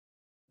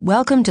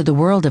Welcome to the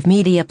world of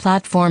media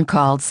platform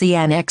called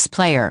CNX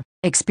Player.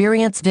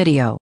 Experience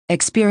video,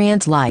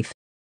 experience life.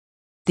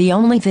 The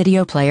only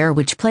video player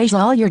which plays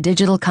all your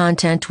digital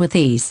content with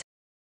ease.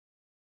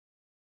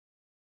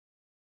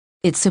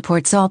 It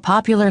supports all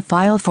popular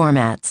file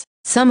formats.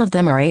 Some of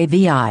them are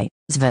AVI,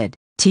 SVID,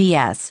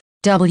 TS,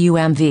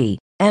 WMV,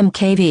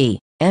 MKV,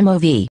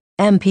 MOV,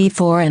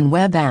 MP4 and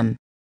WebM.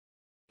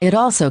 It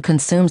also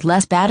consumes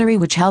less battery,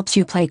 which helps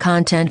you play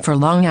content for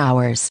long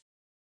hours.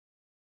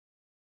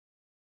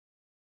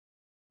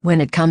 When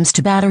it comes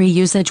to battery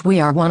usage, we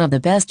are one of the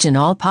best in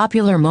all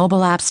popular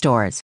mobile app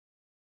stores.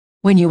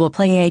 When you will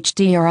play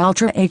HD or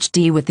Ultra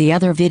HD with the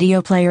other video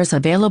players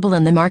available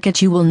in the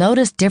market, you will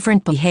notice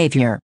different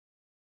behavior.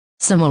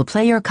 Some will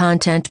play your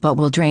content but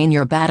will drain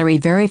your battery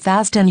very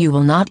fast and you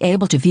will not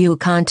able to view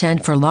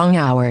content for long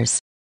hours.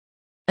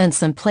 And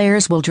some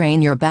players will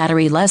drain your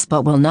battery less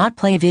but will not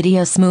play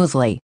video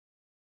smoothly.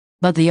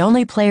 But the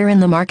only player in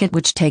the market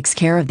which takes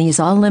care of these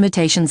all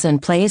limitations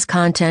and plays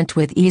content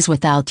with ease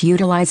without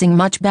utilizing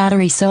much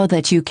battery so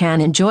that you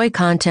can enjoy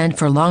content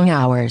for long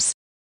hours.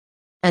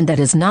 And that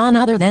is none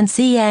other than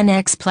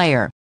CNX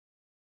Player.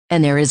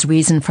 And there is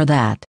reason for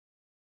that.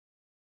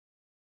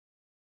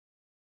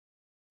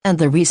 And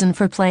the reason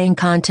for playing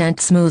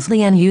content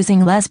smoothly and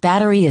using less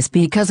battery is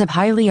because of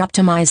highly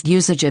optimized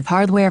usage of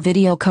hardware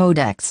video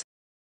codecs.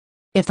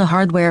 If the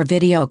hardware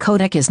video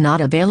codec is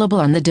not available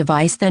on the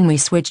device, then we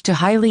switch to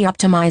highly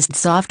optimized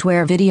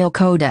software video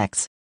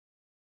codecs.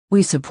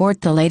 We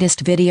support the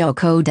latest video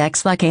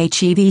codecs like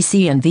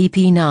HEVC and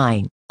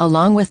VP9,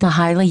 along with the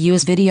highly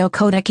used video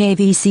codec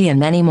AVC and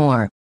many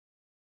more.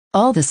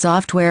 All the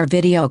software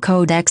video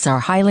codecs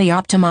are highly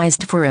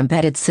optimized for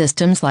embedded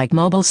systems like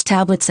mobiles,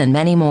 tablets and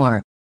many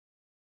more.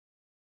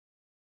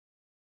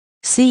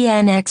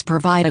 CNX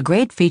provide a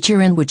great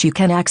feature in which you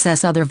can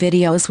access other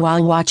videos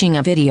while watching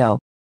a video.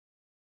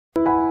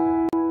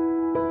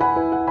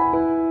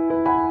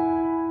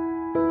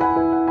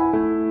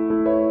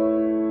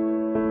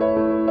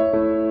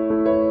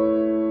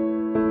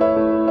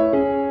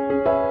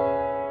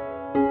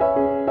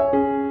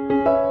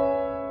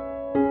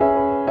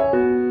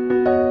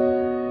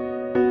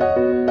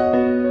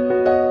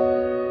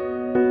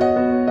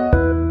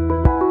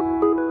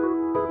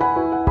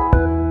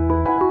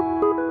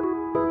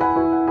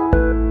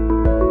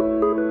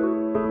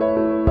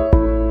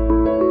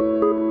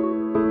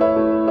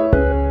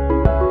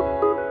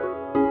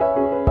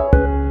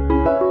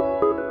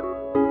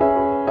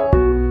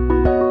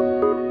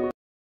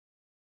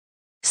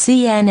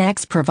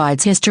 CNX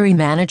provides history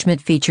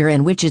management feature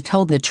in which it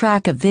holds the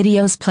track of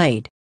videos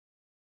played.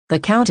 The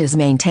count is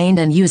maintained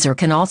and user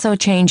can also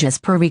change as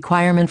per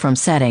requirement from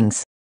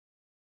settings.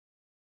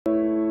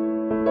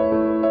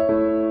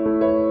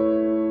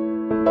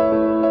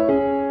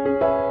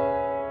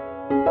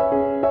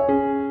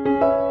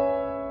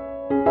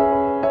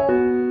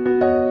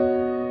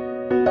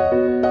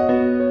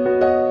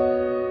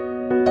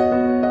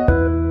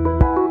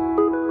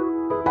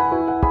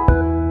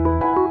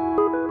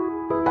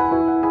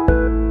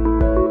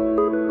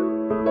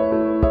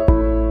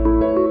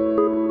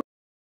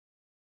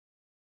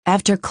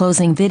 After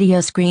closing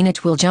video screen,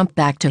 it will jump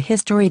back to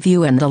history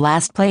view and the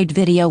last played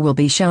video will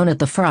be shown at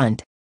the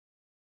front.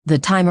 The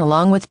time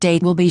along with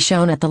date will be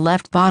shown at the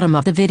left bottom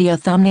of the video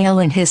thumbnail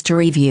in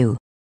history view.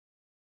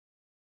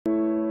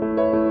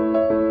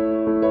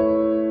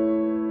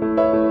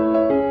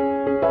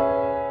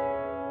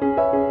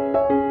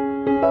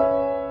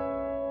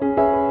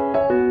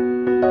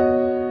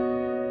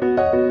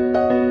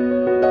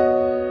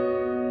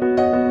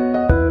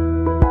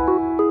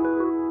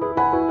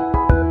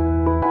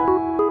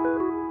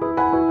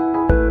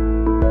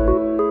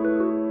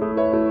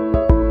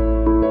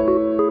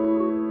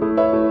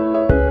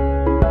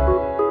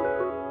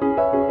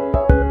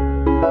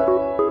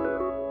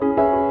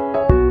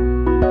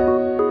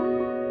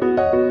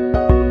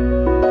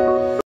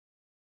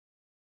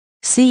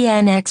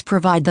 CNX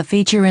provide the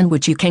feature in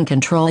which you can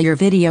control your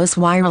videos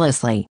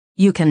wirelessly.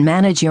 You can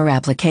manage your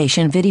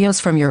application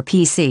videos from your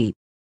PC.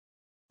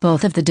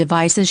 Both of the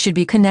devices should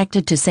be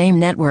connected to same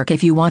network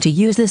if you want to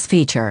use this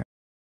feature.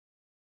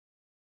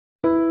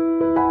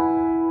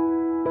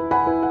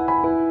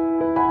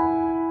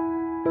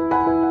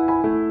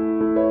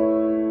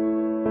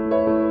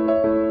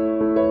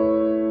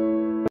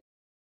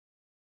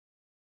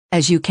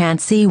 As you can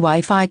see,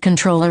 Wi-Fi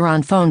controller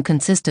on phone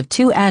consists of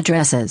two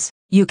addresses.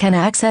 You can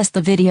access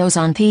the videos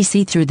on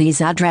PC through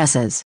these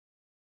addresses.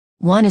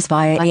 One is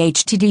via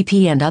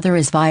HTTP and other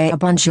is via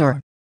Bonjour.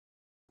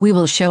 We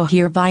will show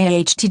here via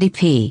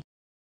HTTP.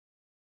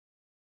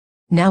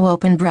 Now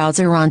open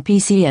browser on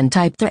PC and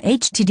type the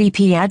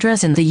HTTP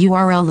address in the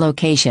URL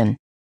location.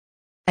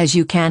 As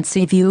you can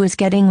see, view is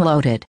getting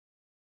loaded.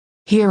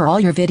 Here all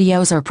your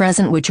videos are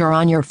present which are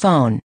on your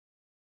phone.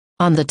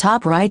 On the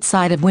top right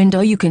side of window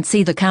you can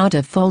see the count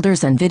of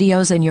folders and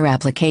videos in your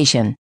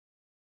application.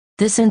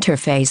 This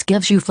interface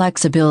gives you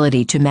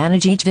flexibility to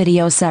manage each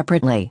video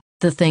separately.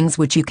 The things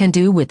which you can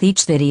do with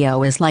each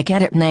video is like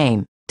edit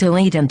name,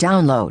 delete and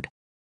download.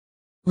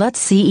 Let's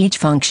see each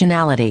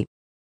functionality.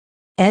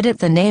 Edit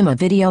the name of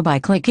video by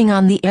clicking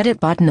on the Edit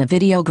button of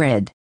Video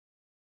Grid.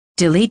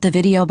 Delete the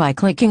video by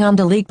clicking on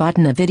Delete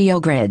button of Video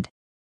Grid.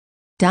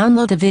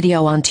 Download the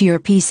video onto your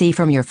PC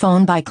from your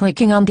phone by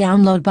clicking on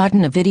Download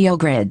button of Video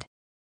Grid.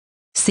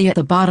 See at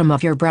the bottom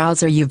of your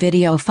browser your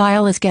video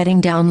file is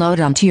getting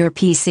downloaded onto your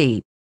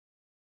PC.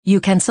 You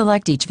can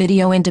select each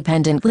video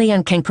independently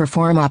and can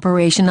perform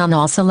operation on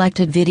all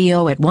selected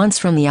video at once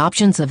from the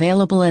options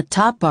available at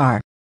top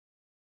bar.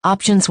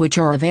 Options which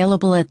are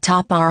available at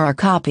top bar are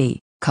Copy,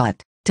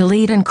 Cut,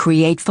 Delete and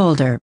Create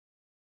Folder.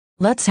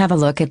 Let's have a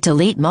look at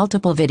Delete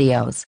multiple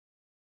videos.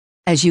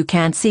 As you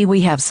can see,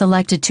 we have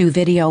selected 2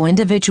 video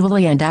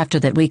individually, and after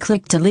that we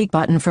click Delete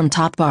button from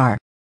top bar.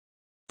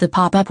 The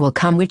pop-up will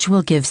come which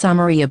will give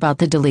summary about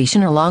the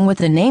deletion along with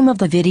the name of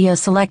the video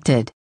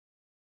selected.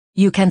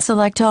 You can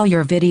select all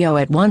your video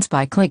at once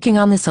by clicking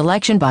on the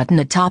selection button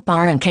at top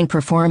bar and can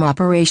perform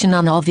operation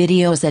on all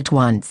videos at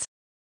once.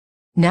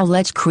 Now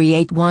let's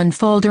create one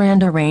folder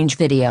and arrange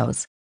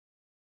videos.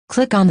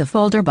 Click on the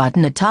folder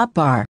button at top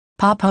bar.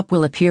 Pop-up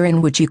will appear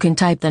in which you can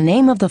type the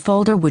name of the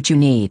folder which you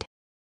need.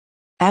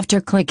 After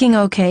clicking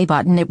OK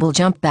button, it will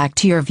jump back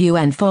to your view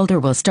and folder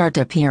will start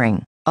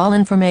appearing. All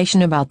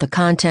information about the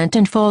content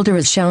and folder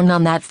is shown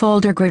on that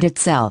folder grid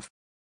itself.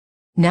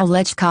 Now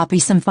let's copy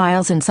some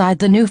files inside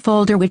the new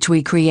folder which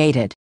we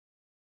created.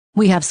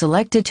 We have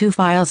selected 2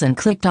 files and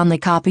clicked on the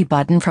copy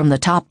button from the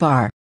top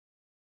bar.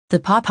 The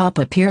pop-up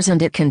appears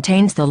and it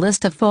contains the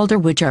list of folder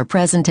which are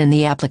present in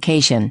the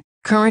application.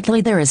 Currently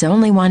there is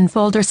only one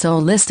folder, so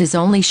list is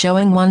only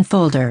showing one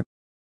folder.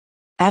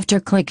 After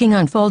clicking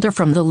on folder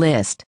from the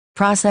list,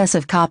 process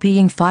of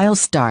copying files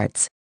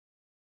starts.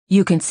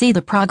 You can see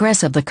the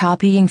progress of the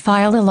copying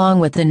file along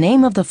with the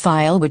name of the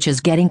file which is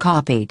getting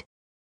copied.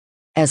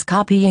 As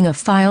copying of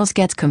files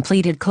gets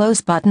completed,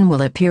 close button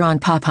will appear on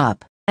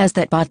pop-up. As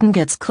that button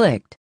gets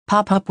clicked,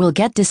 pop-up will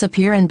get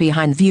disappear and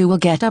behind view will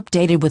get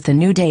updated with the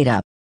new data.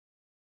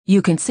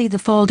 You can see the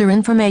folder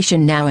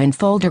information now in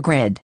folder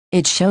grid.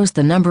 It shows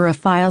the number of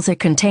files it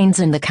contains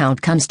and the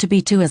count comes to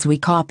be 2 as we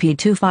copied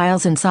 2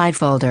 files inside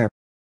folder.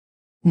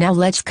 Now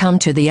let's come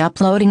to the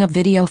uploading of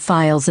video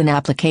files in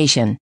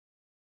application.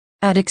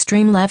 At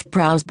extreme left,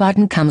 browse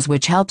button comes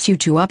which helps you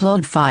to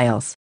upload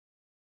files.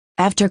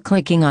 After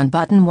clicking on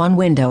button, one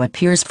window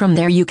appears. From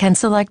there you can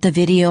select the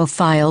video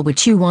file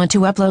which you want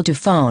to upload to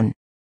phone.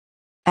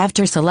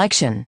 After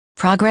selection,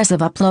 progress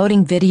of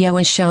uploading video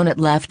is shown at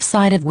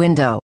left-sided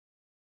window.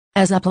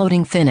 As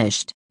uploading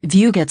finished,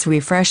 view gets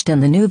refreshed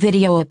and the new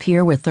video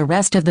appear with the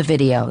rest of the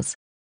videos.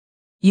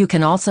 You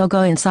can also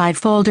go inside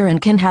folder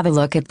and can have a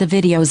look at the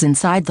videos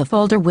inside the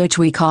folder which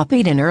we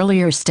copied in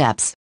earlier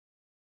steps.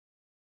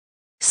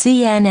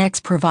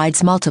 CNX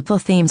provides multiple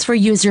themes for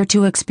user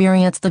to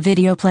experience the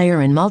video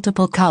player in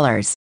multiple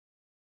colors.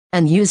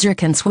 And user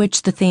can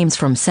switch the themes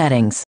from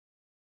settings.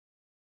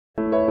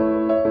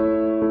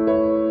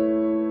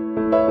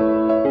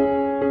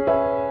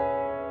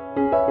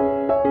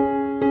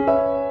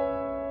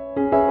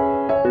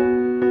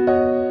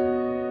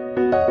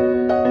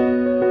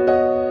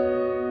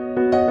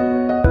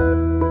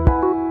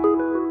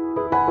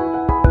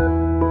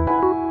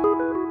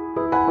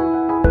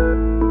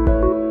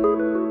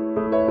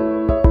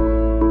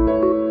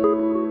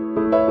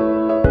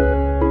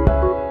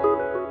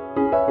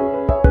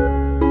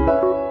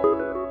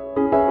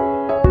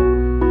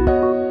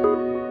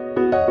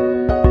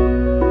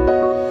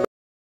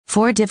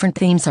 Four different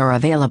themes are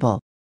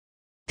available: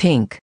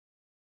 pink,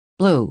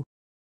 blue,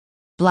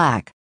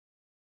 black,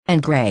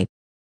 and gray.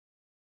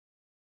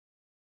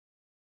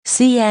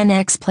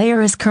 CNX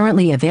Player is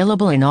currently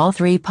available in all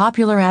 3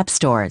 popular app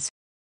stores: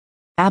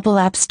 Apple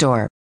App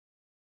Store,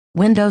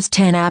 Windows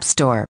 10 App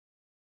Store,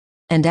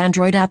 and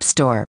Android App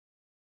Store.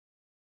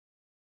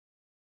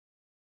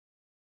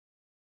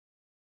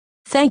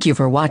 Thank you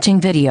for watching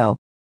video.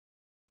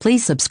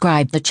 Please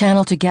subscribe the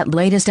channel to get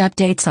latest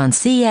updates on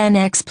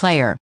CNX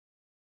Player.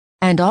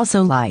 And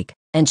also like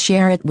and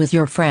share it with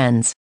your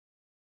friends.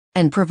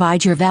 And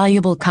provide your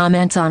valuable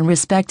comments on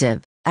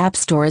respective app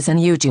stores and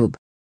YouTube.